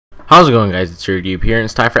How's it going, guys? It's urdiub here, and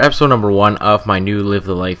it's time for episode number 1 of my new Live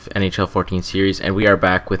the Life NHL 14 series, and we are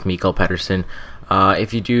back with Mikkel Pedersen.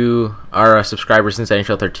 If you are a subscriber since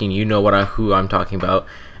NHL 13, you know who I'm talking about,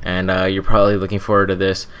 and you're probably looking forward to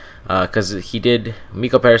this, because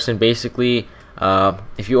Mikkel Pedersen basically,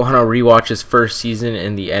 if you want to rewatch his first season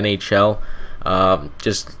in the NHL,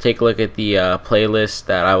 just take a look at the playlist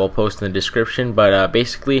that I will post in the description, but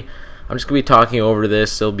basically, I'm just going to be talking over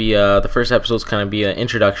this. It'll be the first episode's kind of be an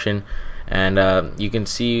introduction, and you can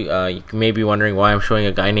see, you may be wondering why I'm showing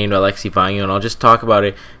a guy named Alexei Vagno, and I'll just talk about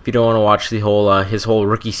it. If you don't want to watch the whole his whole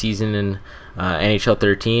rookie season in NHL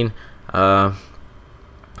 13,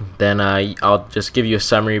 then I'll just give you a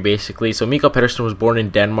summary basically. So Mikkel Pedersen was born in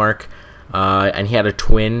Denmark, and he had a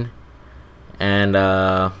twin,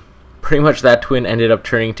 and pretty much that twin ended up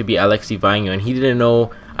turning to be Alexei Vagno, and he didn't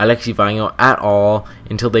know Alexei Vagno at all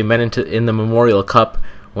until they met in the Memorial Cup,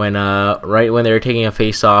 when right when they were taking a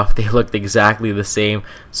face-off, they looked exactly the same.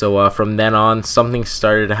 So from then on, something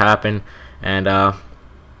started to happen, and it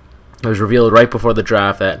was revealed right before the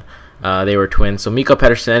draft that they were twins. So Mikkel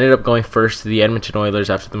Pedersen ended up going first to the Edmonton Oilers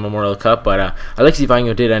after the Memorial Cup, but Alexei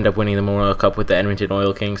Vagno did end up winning the Memorial Cup with the Edmonton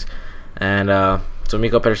Oil Kings, and so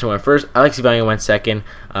Mikkel Pedersen went first, Alexei Vagno went second.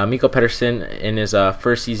 Mikkel Pedersen, in his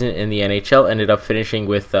first season in the NHL, ended up finishing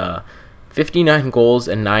with 59 goals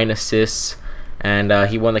and 9 assists, and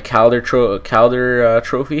he won the Calder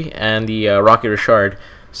Trophy and the Rocket Richard.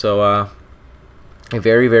 So a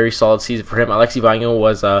very, very solid season for him. Alexei Vagno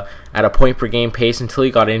was at a point-per-game pace until he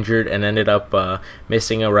got injured and ended up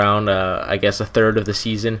missing around, I guess, a third of the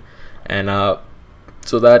season, and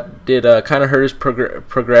so that did kind of hurt his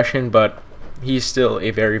progression, but he's still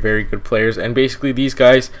a very, very good player. And basically, these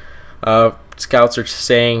guys, scouts are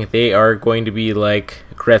saying they are going to be like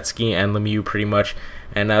Gretzky and Lemieux pretty much.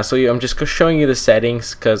 And so I'm just showing you the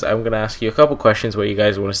settings because I'm going to ask you a couple questions what you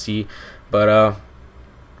guys want to see. But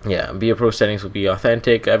yeah, Be a Pro settings will be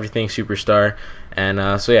authentic, everything superstar.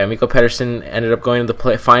 And so yeah, Mikkel Pedersen ended up going to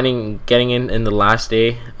the getting in the last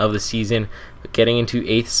day of the season, getting into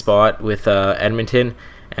 8th spot with Edmonton.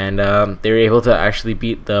 And they were able to actually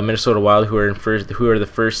beat the Minnesota Wild, who are the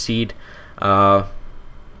first seed,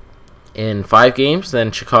 in 5 games.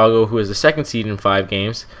 Then Chicago, who is the second seed, in 5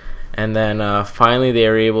 games, and then finally they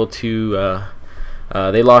were able to.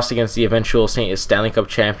 They lost against the eventual Stanley Cup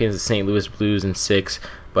champions, the St. Louis Blues, in 6.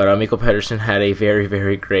 But Mikkel Pedersen had a very,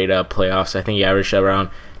 very great playoffs. I think he averaged around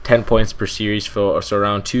 10 points per series, so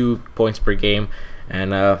around 2 points per game.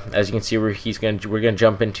 And as you can see, we're gonna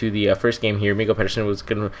jump into the first game here. Mikkel Pedersen was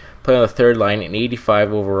gonna play on the third line, an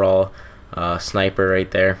 85 overall sniper right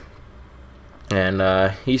there,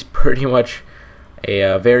 and he's pretty much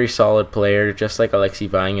a very solid player, just like Alexei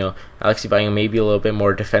Vagno. Alexei Vagno may be a little bit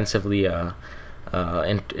more defensively.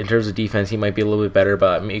 In terms of defense, he might be a little bit better,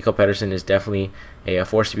 but Mikkel Pedersen is definitely a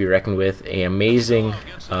force to be reckoned with. An amazing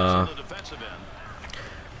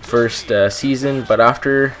first season, but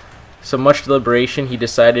after so much deliberation, he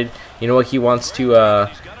decided, you know what, he wants to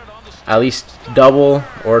at least double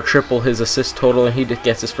or triple his assist total, and he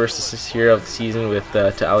gets his first assist here of the season with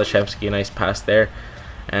to Alashevsky, a nice pass there.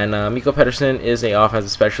 And Mikkel Pedersen is an offensive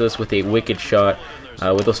specialist with a wicked shot.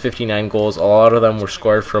 With those 59 goals, a lot of them were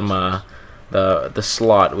scored from the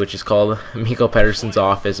slot, which is called Mikkel Pedersen's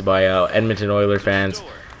office by Edmonton Oiler fans.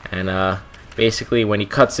 And basically, when he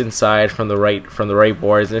cuts inside from the right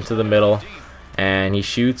boards into the middle, and he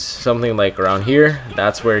shoots something like around here,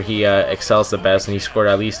 that's where he excels the best, and he scored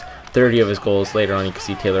at least 30 of his goals. Later on, you can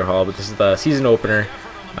see Taylor Hall, but this is the season opener.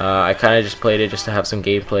 I kind of just played it just to have some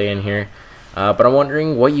gameplay in here, but I'm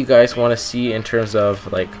wondering what you guys want to see in terms of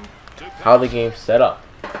like how the game's set up,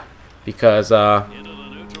 because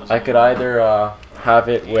I could either have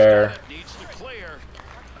it where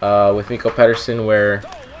with Mikkel Pedersen, where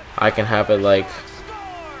I can have it like,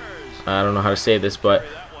 I don't know how to say this, but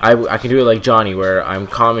I can do it like Johnny, where I'm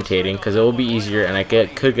commentating, because it will be easier, and I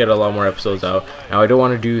could get a lot more episodes out. Now, I don't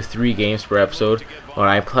want to do 3 games per episode. What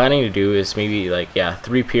I'm planning to do is maybe like, yeah,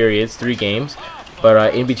 3 periods, 3 games,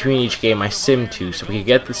 but in between each game I sim 2, so we can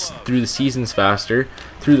get this through the seasons faster,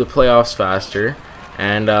 through the playoffs faster,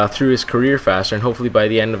 and through his career faster, and hopefully by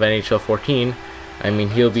the end of NHL 14, I mean,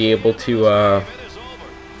 he'll be able to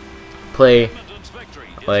play.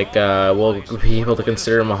 Like, we'll be able to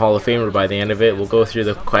consider him a Hall of Famer by the end of it. We'll go through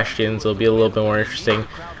the questions. It'll be a little bit more interesting.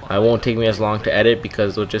 It won't take me as long to edit,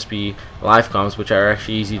 because it'll just be live comms, which are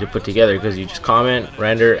actually easy to put together, because you just comment,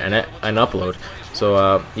 render, and upload.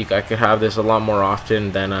 So I could have this a lot more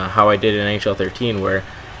often than how I did in NHL 13, where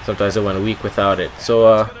sometimes I went a week without it.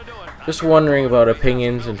 So just wondering about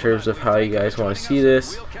opinions in terms of how you guys want to see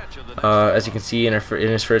this. As you can see in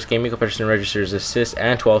his first game, Mikkel Pedersen registers assists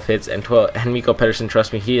and 12 hits, and Mikkel Pedersen,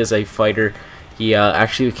 trust me, he is a fighter. He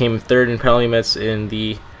actually became third in penalty minutes in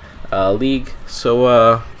the league.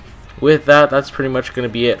 So with that, that's pretty much going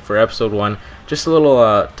to be it for episode 1. Just a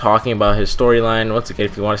little talking about his storyline. Once again,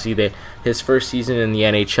 if you want to see his first season in the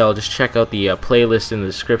NHL, just check out the playlist in the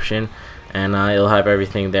description, and it'll have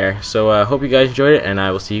everything there. So I hope you guys enjoyed it, and I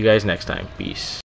will see you guys next time. Peace.